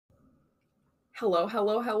Hello,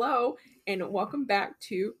 hello, hello, and welcome back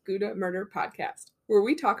to Gouda Murder Podcast, where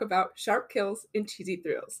we talk about sharp kills and cheesy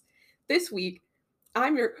thrills. This week,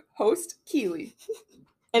 I'm your host, Keely.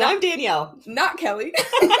 And I'm Danielle. Not Kelly.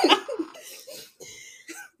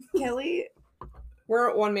 Kelly,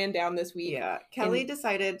 We're one man down this week. yeah. Kelly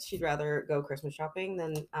decided she'd rather go Christmas shopping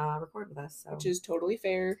than record with us. So. Which is totally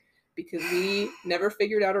fair because we never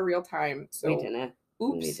figured out a real time. So we didn't.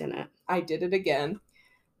 Oops. We didn't. I did it again.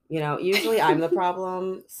 You know, usually I'm the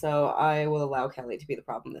problem, so I will allow Kelly to be the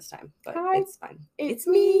problem this time. But it's fine. It's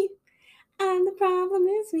me. I'm the problem,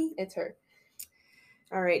 it's me. It's her.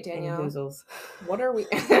 All right, Danielle. Hoozles. What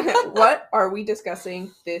are we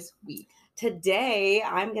discussing this week? Today,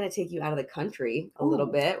 I'm going to take you out of the country a little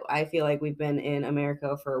bit. I feel like we've been in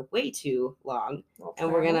America for way too long.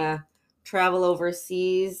 And we're going to travel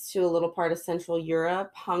overseas to a little part of Central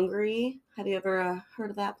Europe, Hungary. Have you ever heard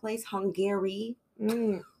of that place? Hungary?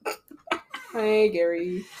 Hey,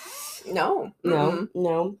 Gary. No.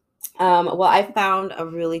 Well, I found a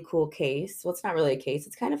really cool case. Well, it's not really a case.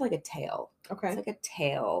 It's kind of like a tale. Okay. It's like a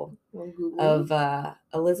tale of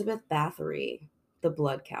Elizabeth Bathory, the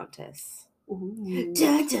Blood Countess. Ooh.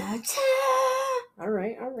 Da, da, da. All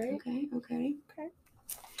right. Okay.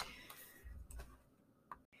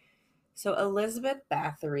 So Elizabeth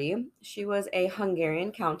Bathory, she was a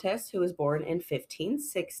Hungarian countess who was born in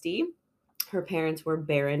 1560. Her parents were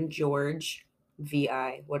Baron George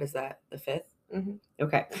VI. What is that? The fifth? Mm-hmm.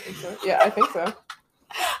 Okay. I think so. Yeah, I think so.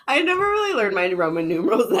 I never really learned my Roman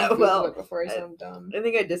numerals that well. Before I sound dumb. I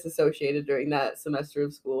think I disassociated during that semester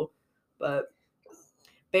of school. But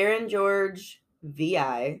Baron George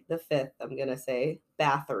VI, the fifth, I'm going to say,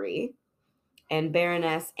 Bathory, and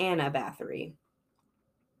Baroness Anna Bathory.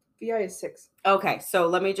 VI is 6. Okay, so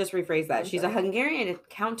let me just rephrase that. She's a Hungarian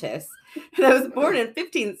countess that was born in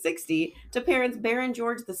 1560 to parents Baron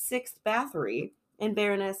George VI Bathory and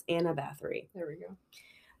Baroness Anna Bathory. There we go.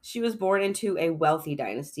 She was born into a wealthy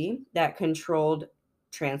dynasty that controlled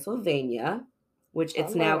Transylvania, which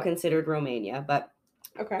it's now considered Romania, but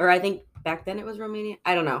or I think back then it was Romania.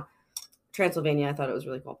 I don't know. Transylvania, I thought it was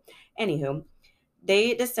really cool. Anywho,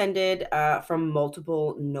 they descended from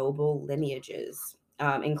multiple noble lineages.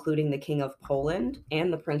 Including the King of Poland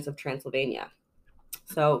and the Prince of Transylvania.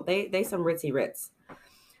 So they some ritzy Ritz.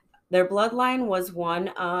 Their bloodline was one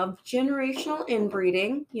of generational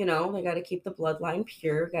inbreeding. You know, they got to keep the bloodline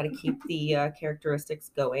pure, got to keep the characteristics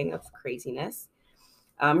going of craziness.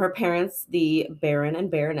 Her parents, the Baron and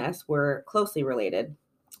Baroness, were closely related,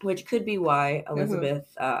 which could be why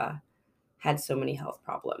Elizabeth had so many health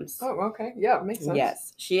problems. Oh, okay. Yeah, makes sense.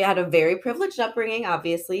 Yes. She had a very privileged upbringing,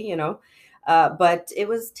 obviously, you know. But it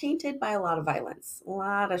was tainted by a lot of violence. A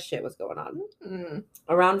lot of shit was going on. Mm-hmm.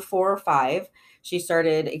 Around 4 or 5, she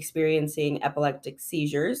started experiencing epileptic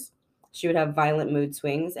seizures. She would have violent mood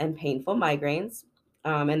swings and painful migraines.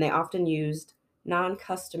 And they often used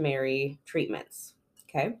non-customary treatments.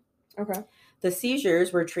 Okay. The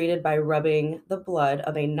seizures were treated by rubbing the blood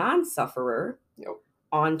of a non-sufferer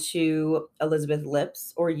onto Elizabeth's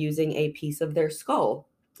lips or using a piece of their skull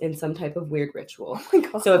in some type of weird ritual. Oh my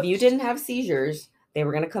God. So if you didn't have seizures, they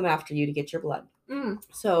were going to come after you to get your blood.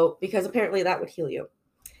 So because apparently that would heal you.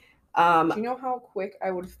 Do you know how quick I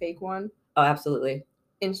would fake one? Oh, absolutely.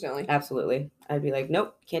 Instantly. Absolutely. I'd be like,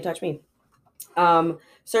 nope, can't touch me.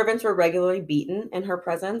 Servants were regularly beaten in her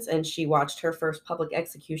presence, and she watched her first public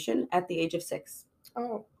execution at the age of 6.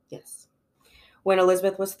 Oh. Yes. When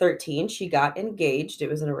Elizabeth was 13, she got engaged. It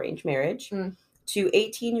was an arranged marriage to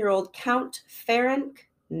 18-year-old Count Ferenc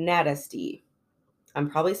Nadasdy. I'm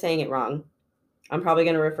probably saying it wrong. I'm probably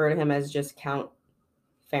going to refer to him as just Count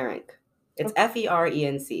Ferenc. It's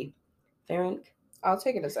Ferenc. Ferenc. I'll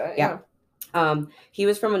take it as that. Yeah. He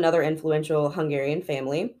was from another influential Hungarian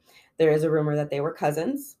family. There is a rumor that they were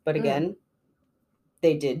cousins, but again,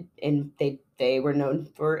 they were known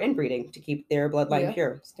for inbreeding to keep their bloodline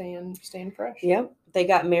pure. Staying fresh. Yep. They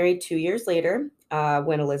got married 2 years later,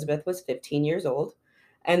 when Elizabeth was 15 years old,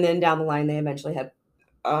 and then down the line they eventually had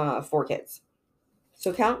 4 kids.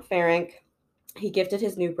 So Count Ferenc, he gifted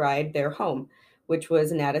his new bride their home, which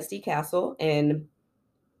was Nadasdy Castle in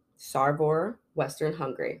Sarvor, Western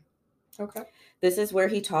Hungary. Okay. This is where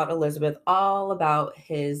he taught Elizabeth all about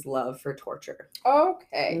his love for torture.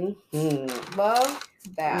 Okay. Mm-hmm. Love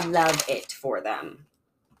that. Love it for them.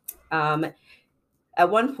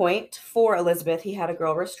 At one point, for Elizabeth, he had a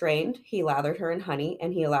girl restrained. He lathered her in honey,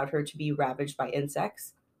 and he allowed her to be ravaged by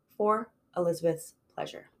insects for Elizabeth's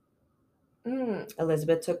pleasure.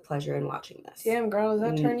 Elizabeth took pleasure in watching this. Damn, girl, does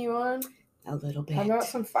that turn you on? A little bit. How about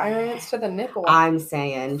some fire ants to the nipple? I'm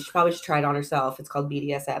saying. She probably should try it on herself. It's called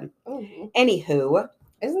BDSM. Ooh. Anywho,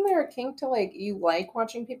 Isn't there a kink to like you like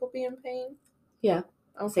watching people be in pain? Yeah.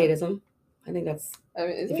 Okay. Sadism. I think that's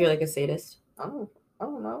if you're like a sadist. I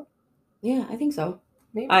don't know. Yeah, I think so.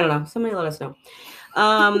 Maybe. I don't know. Somebody let us know.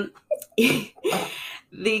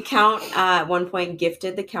 The Count at one point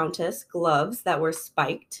gifted the Countess gloves that were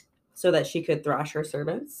spiked so that she could thrash her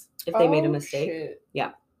servants if they made a mistake. Shit.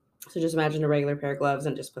 Yeah. So just imagine a regular pair of gloves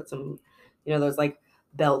and just put some, those like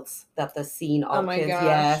belts that the scene all kids. Gosh.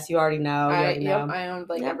 Yes, you already know. Yep, I owned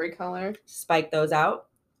like every color. Spike those out.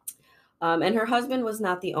 And her husband was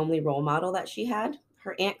not the only role model that she had.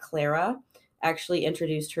 Her Aunt Clara actually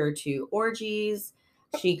introduced her to orgies.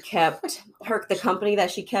 She kept the company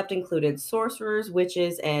that she kept included sorcerers,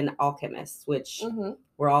 witches, and alchemists, which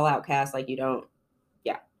were all outcasts. Like you don't,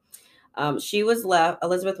 yeah.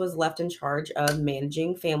 Elizabeth was left in charge of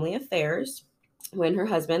managing family affairs when her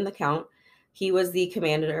husband, the Count, he was the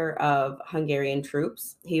commander of Hungarian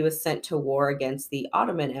troops. He was sent to war against the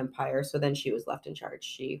Ottoman Empire. So then she was left in charge.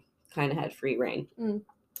 She kind of had free reign.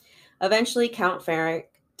 Eventually, Count Ferenc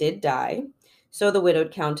did die. So the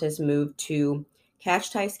widowed Countess moved to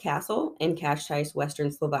Countess Castle in Countess,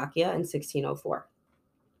 Western Slovakia in 1604.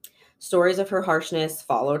 Stories of her harshness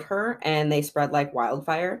followed her, and they spread like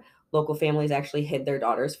wildfire. Local families actually hid their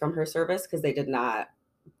daughters from her service because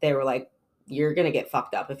they were like, you're going to get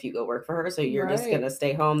fucked up if you go work for her, so you're just going to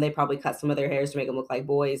stay home. They probably cut some of their hairs to make them look like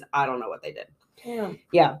boys. I don't know what they did. Damn.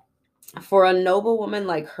 Yeah. For a noble woman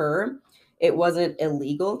like her, it wasn't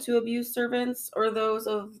illegal to abuse servants or those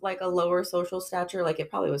of like a lower social stature. Like it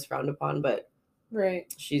probably was frowned upon, but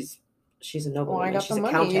she's a noble woman. I got she's the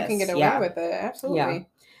money. Countess. You can get away with it. Absolutely. Yeah.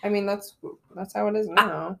 I mean, that's how it is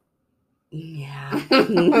now. Yeah.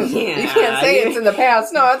 You can't say it's in the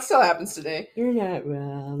past. No, it still happens today. You're not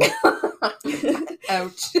wrong.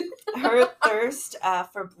 Ouch. Her thirst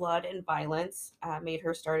for blood and violence made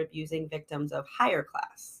her start abusing victims of higher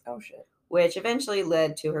class. Oh, shit. Which eventually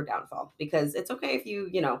led to her downfall. Because it's okay if you,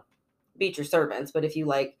 beat your servants, but if you,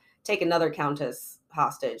 like, take another countess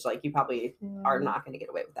hostage, like, you probably are not going to get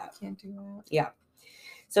away with that. Can't do that. Yeah.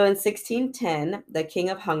 So in 1610, the King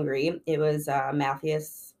of Hungary, it was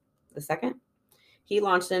Matthias II, he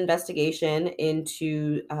launched an investigation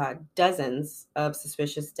into dozens of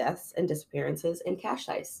suspicious deaths and disappearances in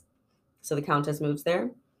Countess. So the Countess moves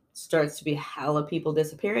there, starts to be hella people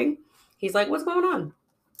disappearing. He's like, what's going on?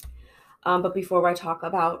 But before I talk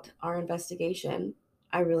about our investigation,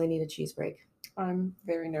 I really need a cheese break. I'm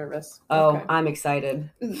very nervous. Oh, okay. I'm excited.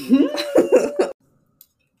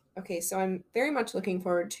 Okay, so I'm very much looking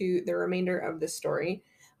forward to the remainder of this story.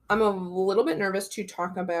 I'm a little bit nervous to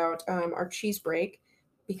talk about our cheese break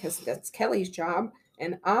because that's Kelly's job,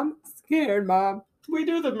 and I'm scared, Mom. We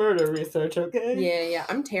do the murder research, okay? Yeah.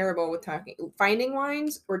 I'm terrible with finding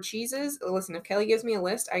wines or cheeses. Listen, if Kelly gives me a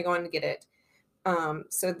list, I go on to get it.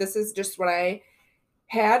 So this is just what I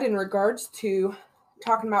had in regards to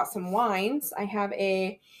talking about some wines. I have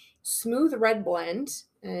a smooth red blend.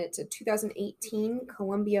 It's a 2018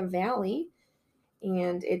 Columbia Valley,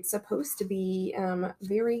 and it's supposed to be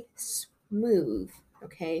very smooth,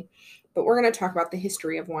 okay? But we're going to talk about the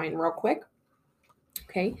history of wine real quick,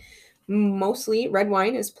 okay? Mostly, red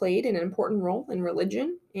wine has played an important role in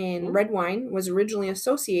religion, and red wine was originally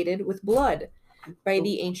associated with blood by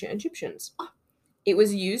the ancient Egyptians. It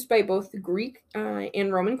was used by both the Greek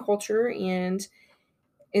and Roman culture, and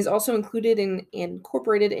is also included and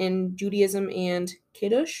incorporated in Judaism and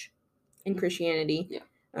Kiddush in Christianity. Yeah.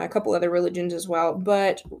 A couple other religions as well.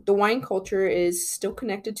 But the wine culture is still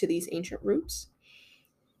connected to these ancient roots.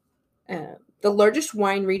 The largest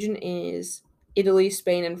wine region is Italy,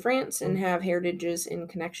 Spain, and France, and have heritages in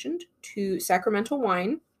connection to sacramental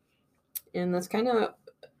wine. And that's kind of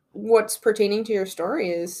what's pertaining to your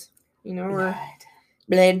story is, we're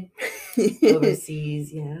blood.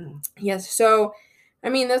 Overseas, yeah. Yes, so I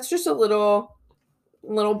mean that's just a little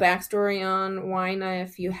backstory on wine.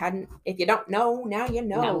 If you don't know, now you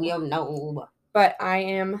know. Now you know. But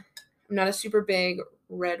I'm not a super big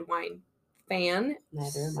red wine fan.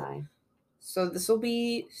 Neither am I. So this will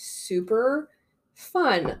be super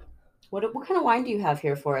fun. What kind of wine do you have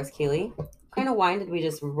here for us, Keely? What kind of wine did we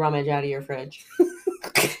just rummage out of your fridge?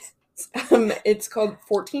 It's called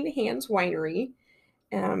 14 Hands Winery.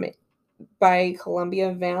 By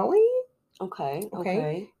Columbia Valley. Okay.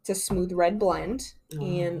 It's a smooth red blend,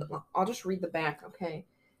 and I'll just read the back. Okay.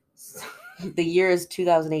 So, the year is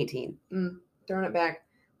 2018. Throwing it back.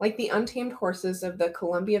 Like the untamed horses of the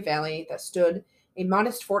Columbia Valley that stood a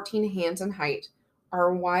modest 14 hands in height,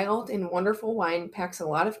 our wild and wonderful wine packs a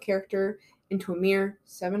lot of character into a mere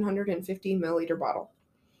 750 milliliter bottle.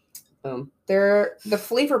 The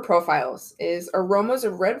flavor profiles is aromas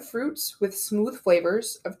of red fruits with smooth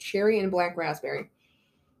flavors of cherry and black raspberry.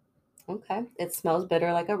 Okay. It smells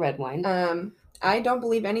bitter like a red wine. I don't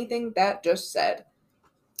believe anything that just said.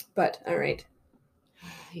 But all right.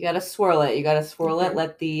 You gotta swirl it. Let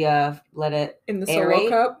it in the aerate. Solo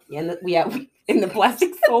cup. Yeah, in the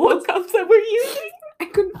plastic Solo cups that we're using. I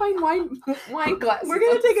couldn't find wine glasses. We're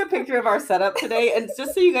gonna take a picture of our setup today, and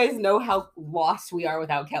just so you guys know how lost we are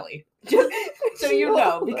without Kelly, just so you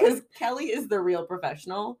know, because Kelly is the real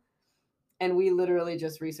professional, and we literally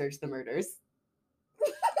just researched the murders.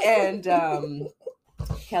 And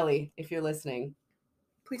Kelly, if you're listening,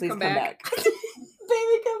 please come back.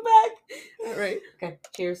 Baby, come back. All right. Okay.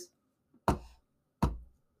 Cheers.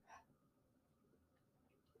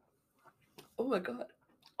 Oh my god.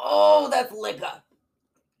 Oh, that's liquor.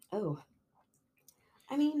 Oh.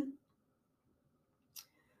 I mean,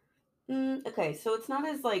 okay, so it's not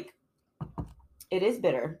as like, it is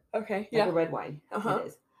bitter. Okay, like a red wine. It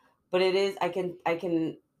is, but it is. I can.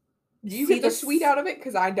 Do you get the sweet out of it?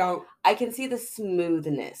 Because I don't. I can see the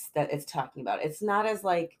smoothness that it's talking about. It's not as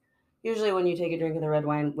like usually when you take a drink of the red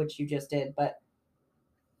wine, which you just did, but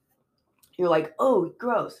you're like, oh,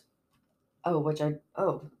 gross.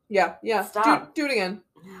 Oh, yeah. Stop. Do it again.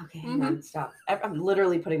 Okay, hang on. Stop. I'm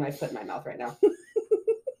literally putting my foot in my mouth right now.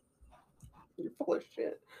 You're full of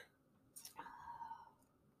shit.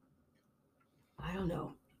 I don't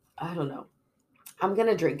know. I'm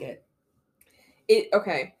gonna drink it.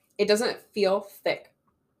 It doesn't feel thick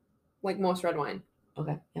like most red wine.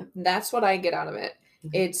 Okay. Yeah. That's what I get out of it.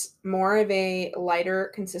 Mm-hmm. It's more of a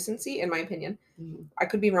lighter consistency, in my opinion. Mm-hmm. I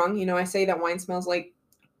could be wrong. I say that wine smells like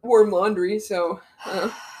warm laundry, so.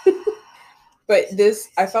 But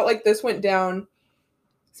I felt like this went down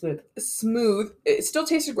smooth. It still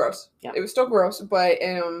tasted gross. Yeah. It was still gross, but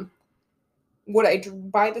would I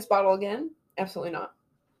buy this bottle again? Absolutely not.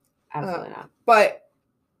 Absolutely not. But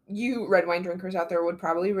you red wine drinkers out there would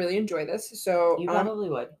probably really enjoy this. So you probably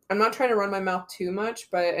would. I'm not trying to run my mouth too much,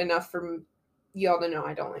 but enough for y'all to know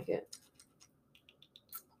I don't like it.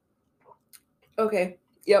 Okay.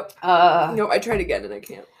 Yep. No, I tried again and I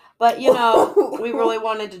can't. But we really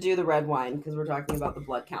wanted to do the red wine because we're talking about the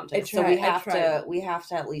blood countess. So we have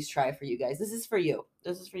to at least try for you guys. This is for you.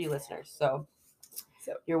 This is for you listeners. So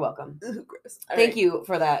you're welcome. Gross. Thank you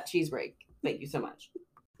for that cheese break. Thank you so much.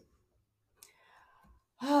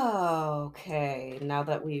 Okay, now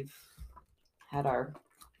that we've had our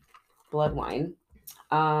blood wine,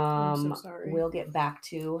 I'm so sorry. We'll get back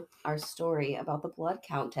to our story about the blood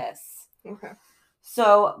countess. Okay.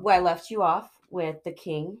 So I left you off with the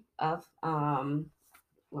king of King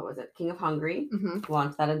of Hungary. Mm-hmm.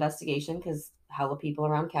 Launched that investigation because hella people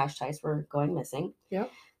around Countess were going missing.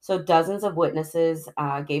 Yep. So dozens of witnesses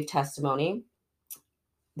gave testimony.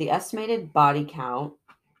 The estimated body count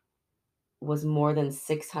was more than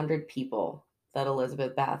 600 people that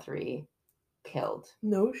Elizabeth Bathory killed.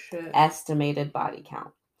 No shit. Estimated body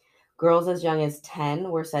count. Girls as young as 10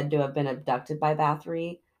 were said to have been abducted by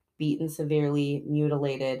Bathory, beaten severely,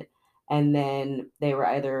 mutilated, and then they were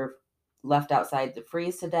either left outside to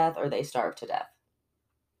freeze to death or they starved to death.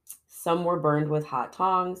 Some were burned with hot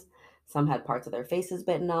tongs. Some had parts of their faces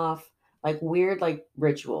bitten off. Like weird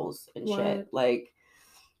rituals and shit.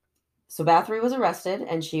 So Bathory was arrested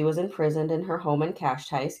and she was imprisoned in her home in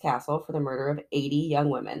Countess Castle for the murder of 80 young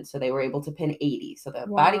women. So they were able to pin 80. So the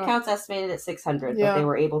body count's estimated at 600, but they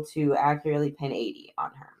were able to accurately pin 80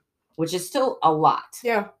 on her, which is still a lot.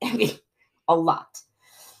 Yeah. I mean, a lot.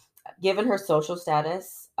 Given her social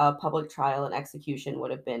status, a public trial and execution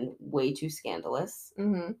would have been way too scandalous.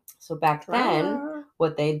 Mm-hmm. So back then,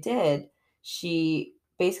 what they did, she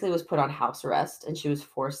basically was put on house arrest and she was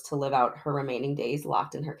forced to live out her remaining days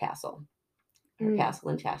locked in her castle. Castle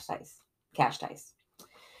in Countess.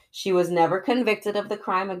 She was never convicted of the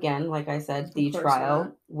crime again. Like I said, the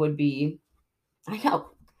trial would be, I know,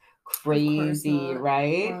 crazy,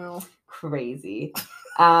 right? Wow. Crazy.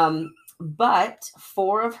 But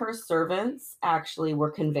 4 of her servants actually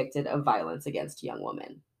were convicted of violence against young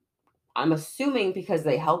women. I'm assuming because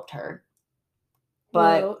they helped her.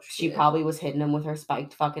 But she probably was hitting them with her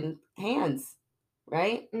spiked fucking hands.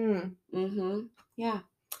 Right? Mm-hmm. Yeah.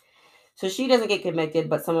 So she doesn't get convicted,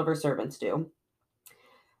 but some of her servants do.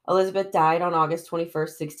 Elizabeth died on August 21st,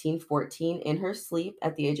 1614, in her sleep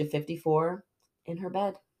at the age of 54, in her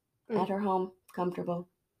bed, at her home, comfortable.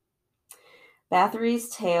 Bathory's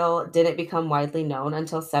tale didn't become widely known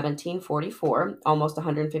until 1744, almost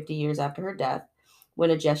 150 years after her death,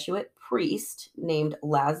 when a Jesuit priest named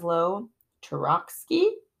Laszlo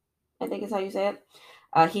Turoczki, I think is how you say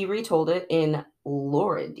it. He retold it in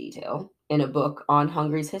lurid detail in a book on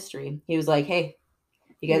Hungary's history. He was like, hey,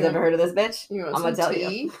 you guys ever heard of this bitch? I'm going to tell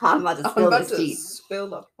you. I'm about to spill this tea. Spill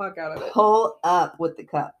the fuck out of it. Pull up with the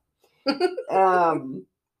cup.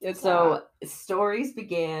 So stories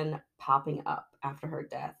began popping up after her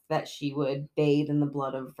death that she would bathe in the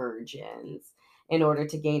blood of virgins in order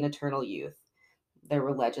to gain eternal youth. There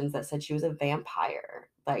were legends that said she was a vampire.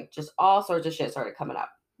 Like, just all sorts of shit started coming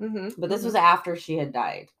up. But this was after she had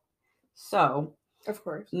died. So, of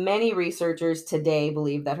course, many researchers today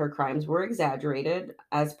believe that her crimes were exaggerated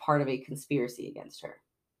as part of a conspiracy against her.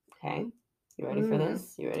 Okay, you ready for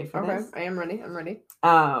this? You ready for this? Okay, I am ready. I'm ready.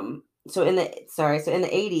 So in the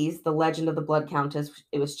 80s, the legend of the Blood Countess,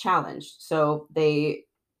 it was challenged. So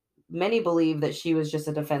many believe that she was just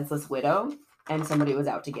a defenseless widow and somebody was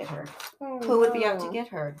out to get her. Who would be out to get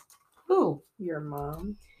her? Who? Your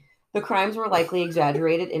mom. The crimes were likely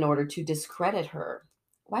exaggerated in order to discredit her.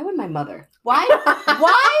 Why would my mother? Why?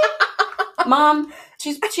 Mom,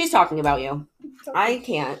 she's talking about you. I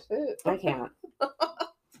can't.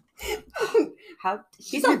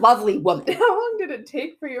 She's a lovely woman. How long did it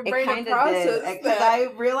take for your brain to process that? Because I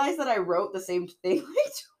realized that I wrote the same thing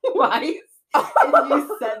like twice. And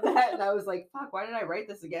you said that, and I was like, fuck, why did I write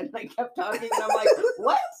this again? And I kept talking, and I'm like,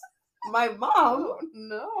 what? My mom? Oh,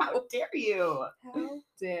 no. How dare you? How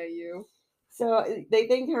dare you? So they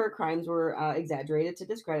think her crimes were exaggerated to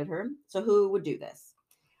discredit her. So who would do this?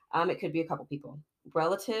 It could be a couple people.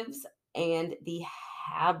 Relatives and the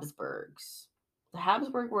Habsburgs. The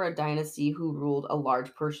Habsburg were a dynasty who ruled a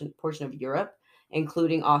large portion of Europe,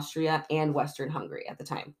 including Austria and Western Hungary at the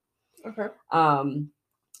time. Okay.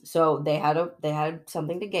 So they had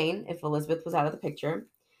something to gain if Elizabeth was out of the picture.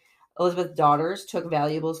 Elizabeth's daughters took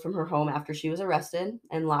valuables from her home after she was arrested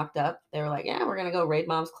and locked up. They were like, yeah, we're going to go raid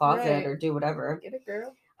mom's closet or do whatever. Get it,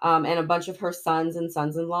 girl. And a bunch of her sons and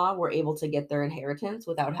sons-in-law were able to get their inheritance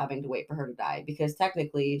without having to wait for her to die. Because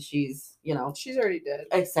technically she's already dead.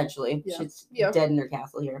 Essentially. Yeah. She's dead in her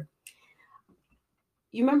castle here.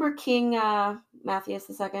 You remember King Matthias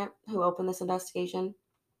II, who opened this investigation?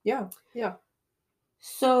 Yeah.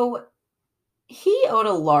 So he owed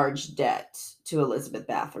a large debt to Elizabeth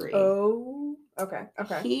Bathory. Oh, okay.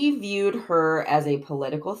 He viewed her as a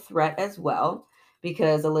political threat as well,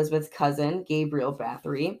 because Elizabeth's cousin, Gabriel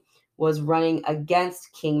Bathory, was running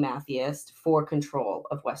against King Matthias for control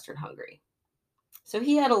of Western Hungary. So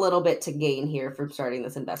he had a little bit to gain here from starting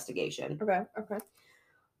this investigation. Okay.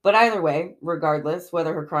 But either way, regardless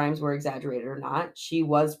whether her crimes were exaggerated or not, she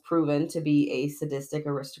was proven to be a sadistic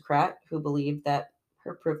aristocrat who believed that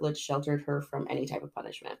her privilege sheltered her from any type of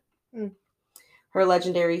punishment. Her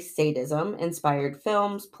legendary sadism inspired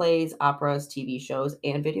films, plays, operas, TV shows,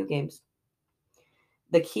 and video games.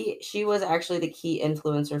 She was actually the key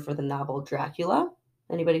influencer for the novel Dracula.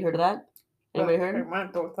 Anybody heard of that? Anybody heard? I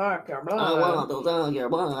want to talk your blood. I want to tell your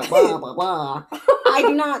blah, blah, blah, blah. I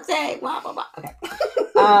do not say blah, blah, blah. Okay.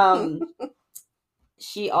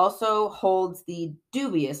 She also holds the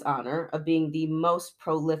dubious honor of being the most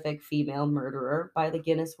prolific female murderer by the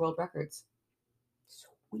Guinness World Records.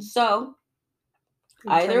 Sweet. So,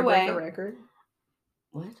 either way. Break a record?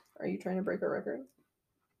 What? Are you trying to break a record?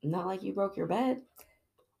 Not like you broke your bed.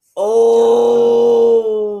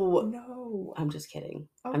 Oh no! I'm just kidding.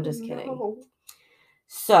 Oh, I'm just kidding. No.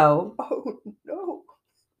 So. Oh no!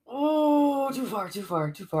 Oh, too far.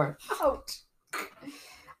 Ouch!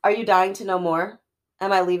 Are you dying to know more?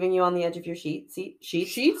 Am I leaving you on the edge of your sheets?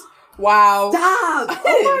 Wow! Stop!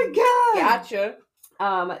 Oh my god! Gotcha.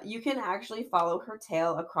 You can actually follow her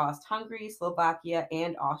tale across Hungary, Slovakia,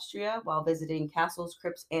 and Austria while visiting castles,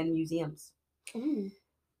 crypts, and museums. Ooh.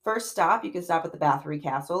 First stop, you can stop at the Bathory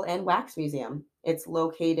Castle and Wax Museum. It's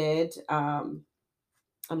located, I'm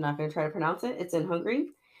not going to try to pronounce it. It's in Hungary.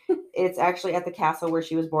 It's actually at the castle where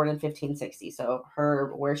she was born in 1560. So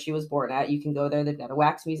where she was born at, you can go there. They've got a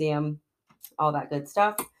wax museum, all that good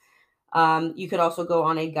stuff. You could also go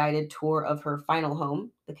on a guided tour of her final home,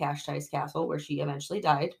 the Countess Castle, where she eventually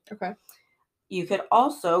died. Okay. You could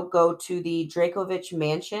also go to the Drakovich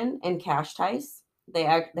Mansion in Countess. They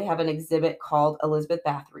have an exhibit called Elizabeth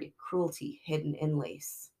Bathory, Cruelty Hidden in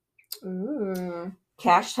Lace. Ooh.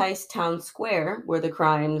 Countess Town Square, where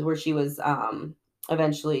she was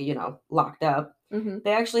eventually, locked up. Mm-hmm.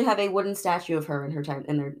 They actually have a wooden statue of her in her time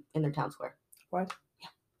in their town square. What?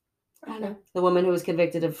 Yeah. I know. The woman who was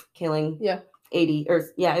convicted of killing 80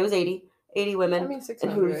 women. I mean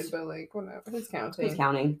 600, but like whatever. Who's counting? Who's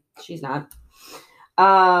counting? She's not.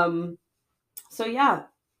 So yeah,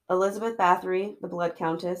 Elizabeth Bathory, the Blood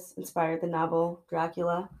Countess, inspired the novel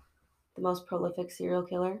Dracula, the most prolific serial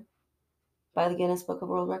killer, by the Guinness Book of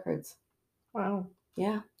World Records. Wow.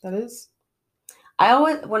 Yeah. That is.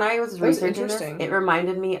 when I was researching this, it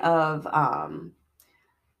reminded me of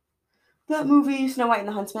that movie Snow White and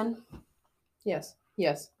the Huntsman. Yes.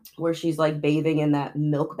 Where she's like bathing in that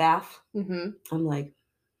milk bath. Mm-hmm. I'm like,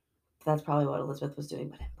 that's probably what Elizabeth was doing,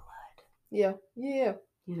 but in blood. Yeah.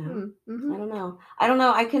 You know, mm-hmm. I don't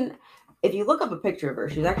know. I can, if you look up a picture of her,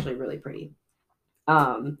 she's actually really pretty.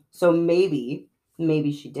 So maybe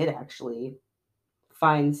she did actually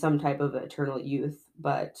find some type of eternal youth,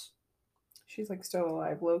 but she's like still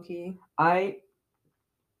alive, low-key. You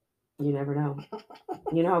never know.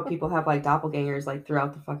 You know how people have like doppelgangers like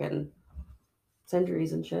throughout the fucking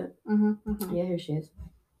centuries and shit. Mm-hmm. Yeah, here she is.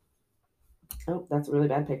 Oh, that's a really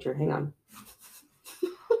bad picture. Hang on.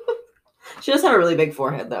 She does have a really big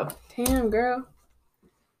forehead, though. Damn, girl.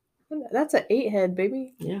 That's an 8 head,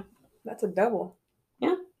 baby. Yeah. That's a double.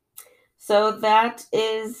 Yeah. So that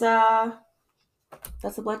is,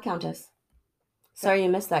 that's the Blood Countess. Sorry you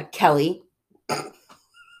missed that, Kelly.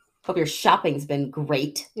 Hope your shopping's been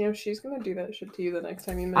great. You know, she's going to do that shit to you the next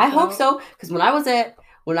time you miss I hope so, because when I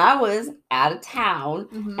was out of town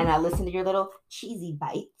and I listened to your little cheesy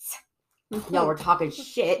bites, y'all were talking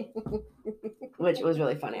shit, which was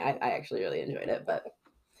really funny. I actually really enjoyed it, but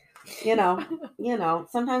you know,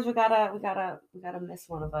 sometimes we gotta miss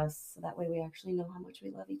one of us, so that way we actually know how much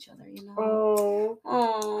we love each other. You know.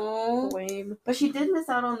 Oh, lame. But she did miss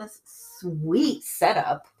out on this sweet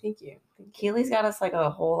setup. Thank you. Keely's got us like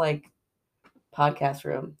a whole like podcast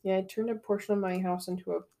room. Yeah, I turned a portion of my house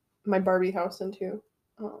my Barbie house into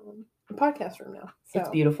a podcast room now. So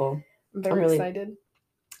it's beautiful. I'm very excited.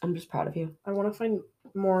 I'm just proud of you. I want to find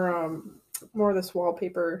more of this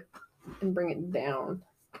wallpaper and bring it down.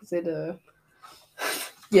 Cause it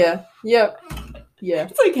yeah.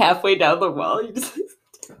 It's like halfway down the wall. You just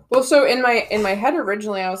well, so in my head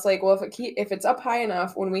originally, I was like, well, if it's up high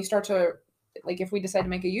enough, when we start to like, if we decide to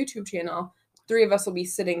make a YouTube channel, 3 of us will be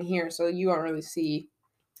sitting here, so you won't really see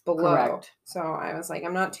below. Correct. So I was like,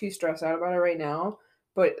 I'm not too stressed out about it right now,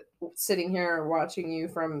 but sitting here watching you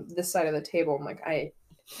from this side of the table, I'm like, I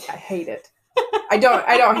hate it. I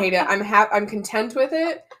don't hate it. I'm content with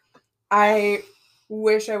it. I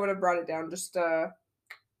wish I would have brought it down just a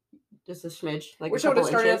smidge. Like wish I would have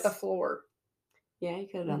started at the floor. Yeah, you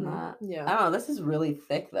could have done that. Yeah. I don't know. This is really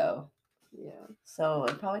thick though. Yeah. So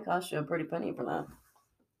it probably cost you a pretty penny for that.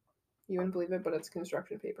 You wouldn't believe it, but it's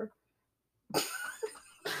construction paper.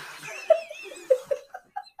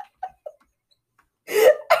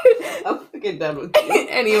 I'm fucking done with you.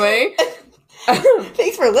 Anyway.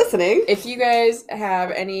 Thanks for listening. If you guys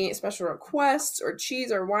have any special requests or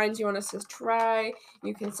cheese or wines you want us to try,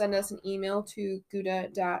 you can send us an email to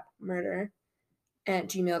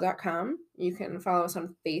gouda.murder@gmail.com. You can follow us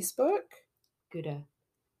on Facebook. Gouda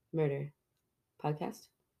Murder Podcast.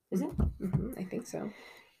 Is it? Mm-hmm, I think so.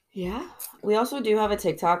 Yeah. We also do have a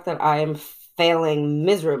TikTok that I am failing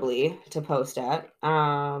miserably to post at.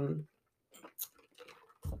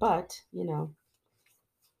 But, you know,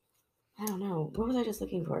 I don't know. What was I just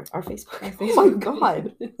looking for? Our Facebook. Oh my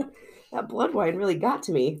God. That blood wine really got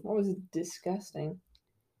to me. That was disgusting.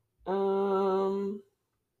 All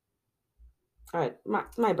right.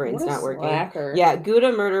 My brain's not working. Slacker. Yeah.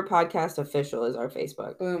 Gouda Murder Podcast Official is our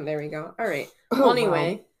Facebook. Boom. There we go. All right. Well,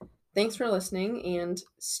 anyway, thanks for listening and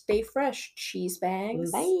stay fresh, cheese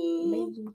bags. Bye. Bye.